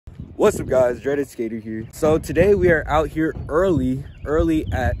What's up guys, Dreaded Skater here. So today we are out here early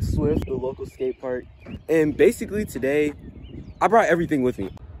at Swift, the local skate park. And basically today, I brought everything with me.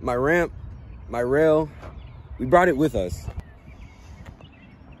 My ramp, my rail, we brought it with us.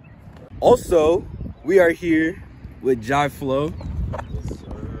 Also, we are here with Jai Flow. Yes,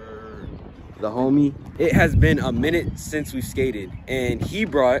 sir. The homie. It has been a minute since we've skated and he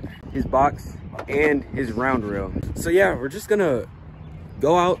brought his box and his round rail. So yeah, we're just gonna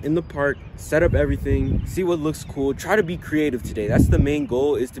go out in the park, set up everything, see what looks cool, try to be creative today. That's the main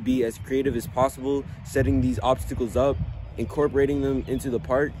goal, is to be as creative as possible, setting these obstacles up, incorporating them into the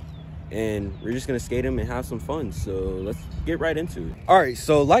park, and we're just gonna skate them and have some fun. So let's get right into it. All right,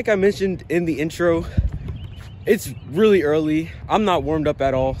 so like I mentioned in the intro, it's really early. I'm not warmed up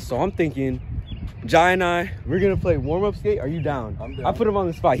at all, so I'm thinking Jai and we're gonna play warm-up skate. Are you down? I'm down. I put him on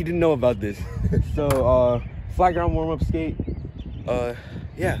the spot. He didn't know about this. So flat ground warm-up skate.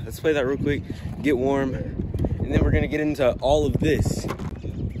 Yeah, let's play that real quick, get warm, and then we're gonna get into all of this.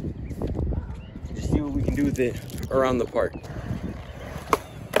 Just see what we can do with it around the park.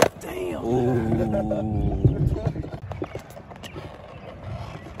 Damn.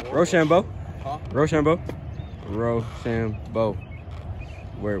 Rochambeau? Huh? Rochambeau? Rochambeau.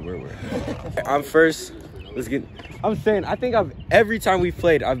 Where? I'm first. Let's get. I'm saying, I think every time we've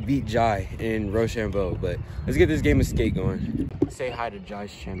played, I've beat Jai in Rochambeau, but let's get this game of skate going. Say hi to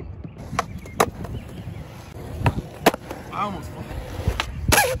Jai's channel. I almost fell.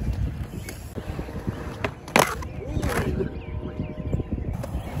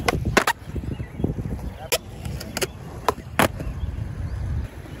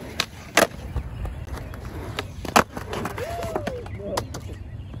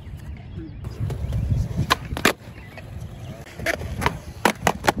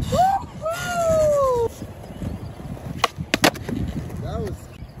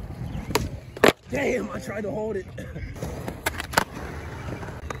 Damn, I tried to hold it.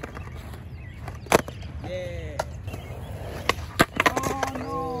 Yeah. Oh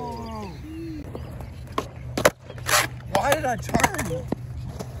no. Why did I turn?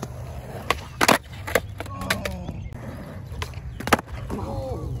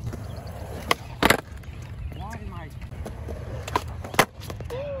 Oh. Why am I?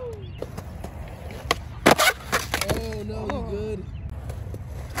 Oh no, you good?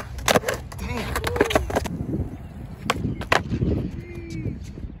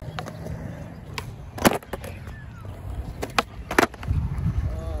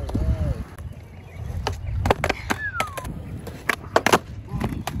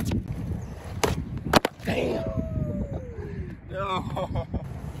 Damn. No.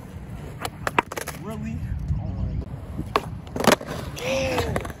 Really?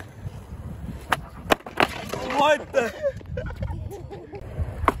 Damn. What the?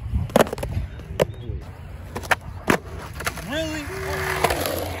 Really?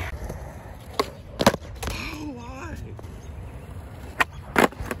 Why?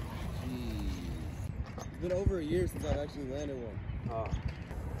 Jeez. It's been over a year since I've actually landed one.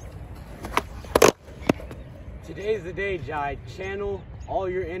 Today's the day, Jai. Channel all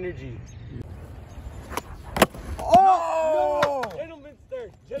your energy. Oh! No! Gentleman's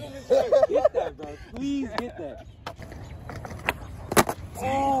third. Gentleman's third. Get that, bro. Please get that.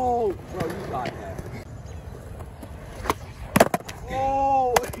 Oh! Bro, you got that.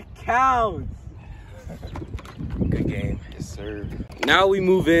 Oh! It counts. Good game. Yes, sir. Now we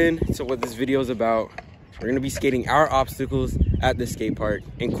move in to what this video is about. We're going to be skating our obstacles at the skate park,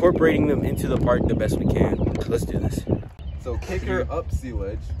 incorporating them into the park the best we can. Let's do this. So kicker up sea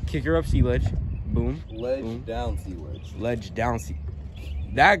ledge. Kicker up sea ledge. Boom. Ledge boom. Down sea ledge. Ledge down sea.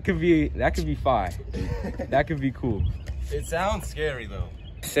 That could be fine. That could be cool. It sounds scary though.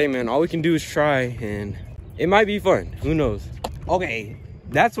 Say man, all we can do is try and it might be fun. Who knows? Okay,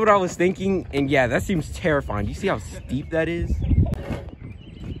 that's what I was thinking, and yeah, that seems terrifying. Do you see how steep that is?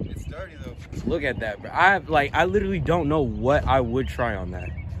 Look at that, bro. I literally don't know what I would try on that.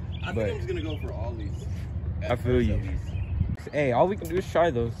 I think I'm just gonna go for all these. I feel you. Hey, all we can do is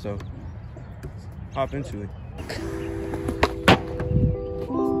try those, so hop into it.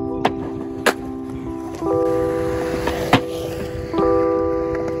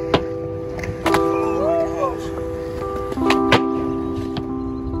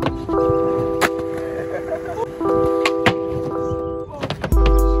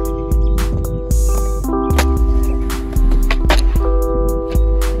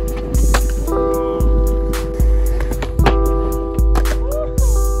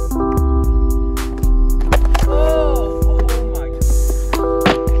 Oh!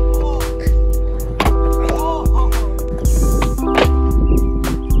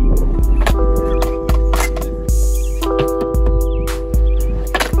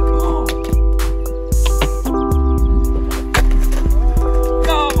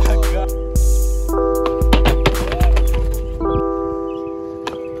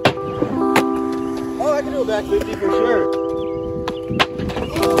 back 50 for sure.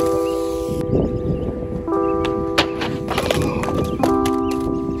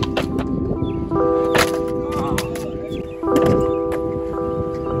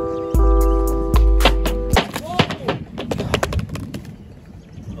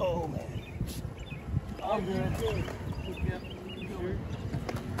 Oh man. I'm good.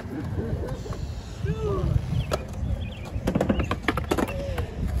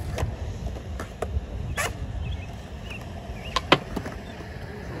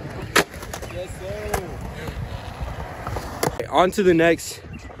 Yes, sir. On to the next.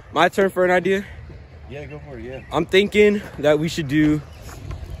 My turn for an idea. Yeah, go for it. Yeah. I'm thinking that we should do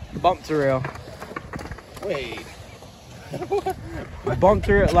bump to rail. Wait. Bump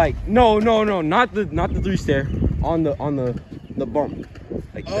to rail, like no, not the 3-stair. On the bump.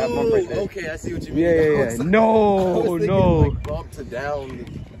 Like that bump right there. Okay, I see what you mean. Yeah. No. Like bump to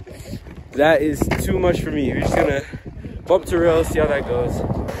down. That is too much for me. We're just gonna bump to rail, see how that goes.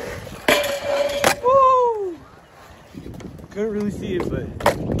 Woo! Couldn't really see it, but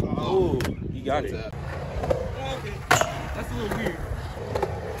oh, you got it. That? Okay, that's a little weird.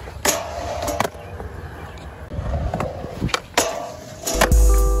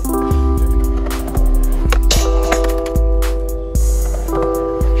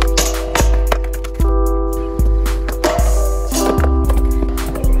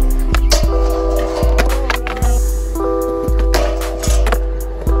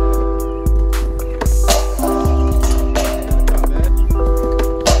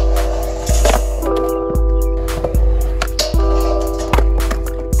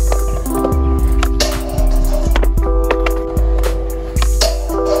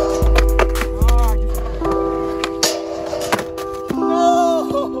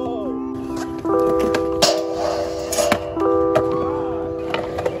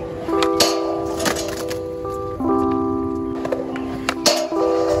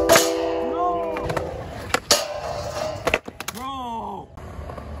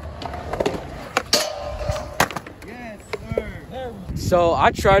 So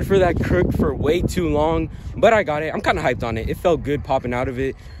I tried for that crook for way too long, but I got it. I'm kind of hyped on it. It felt good popping out of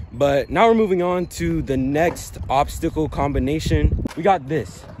it. But now we're moving on to the next obstacle combination. We got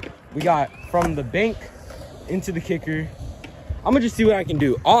this. We got from the bank into the kicker. I'm gonna just see what I can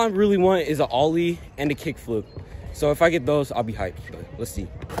do. All I really want is an ollie and a kick flip. So if I get those, I'll be hyped, but let's see.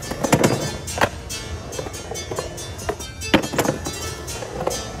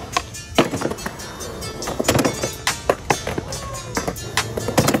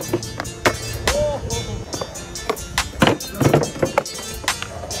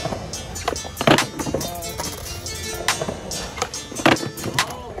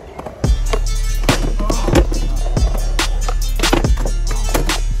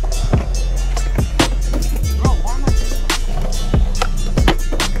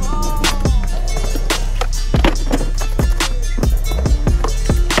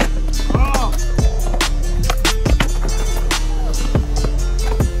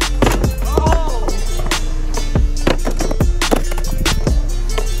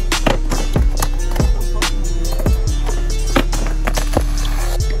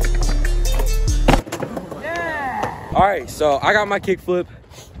 All right, so I got my kickflip.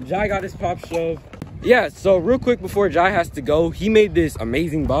 Jai got his pop shove. Yeah, so real quick before Jai has to go, he made this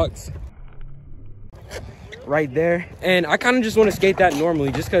amazing box right there. And I kind of just want to skate that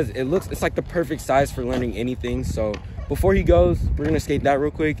normally just because it's like the perfect size for learning anything. So before he goes, we're going to skate that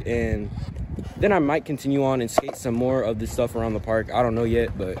real quick. And then I might continue on and skate some more of this stuff around the park. I don't know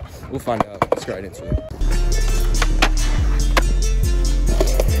yet, but we'll find out. Let's get right into it.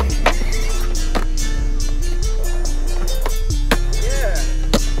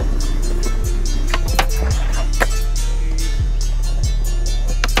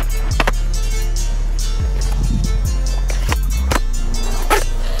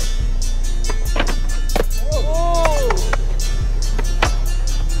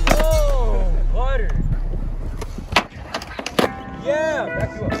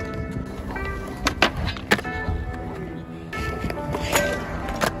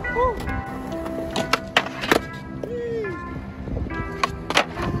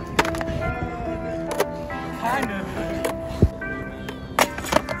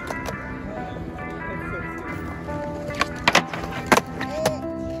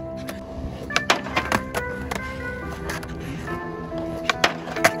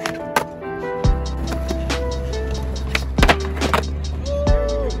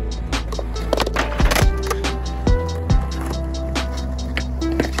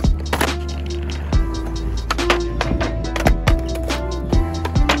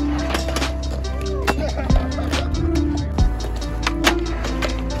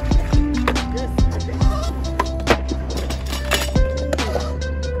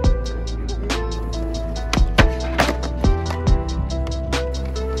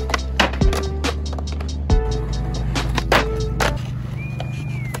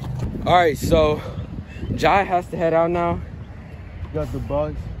 All right, so Jai has to head out now. Got the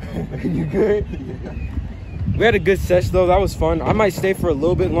box. You good? We had a good session though. That was fun. I might stay for a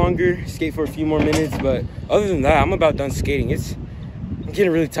little bit longer, skate for a few more minutes, but other than that, I'm about done skating. I'm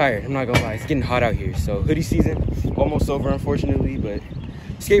getting really tired. I'm not gonna lie. It's getting hot out here. So hoodie season almost over, unfortunately, but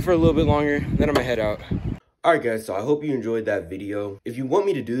skate for a little bit longer, then I'm gonna head out. All right, guys, so I hope you enjoyed that video. If you want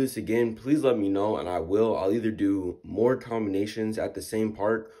me to do this again, please let me know, and I will. I'll either do more combinations at the same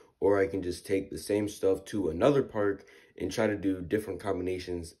park, or I can just take the same stuff to another park and try to do different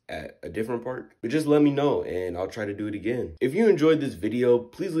combinations at a different park. But just let me know, and I'll try to do it again. If you enjoyed this video,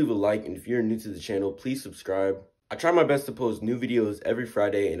 please leave a like, and if you're new to the channel, please subscribe. I try my best to post new videos every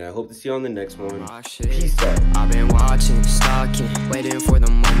Friday, and I hope to see you on the next one. Peace out. I've been watching, stalking, waiting for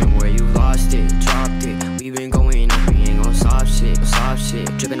the moment where you lost it, dropped it. We've been going up, we ain't gon' stop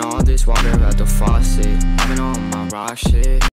shit, dripping all this water out the faucet. I've been on my rock shit.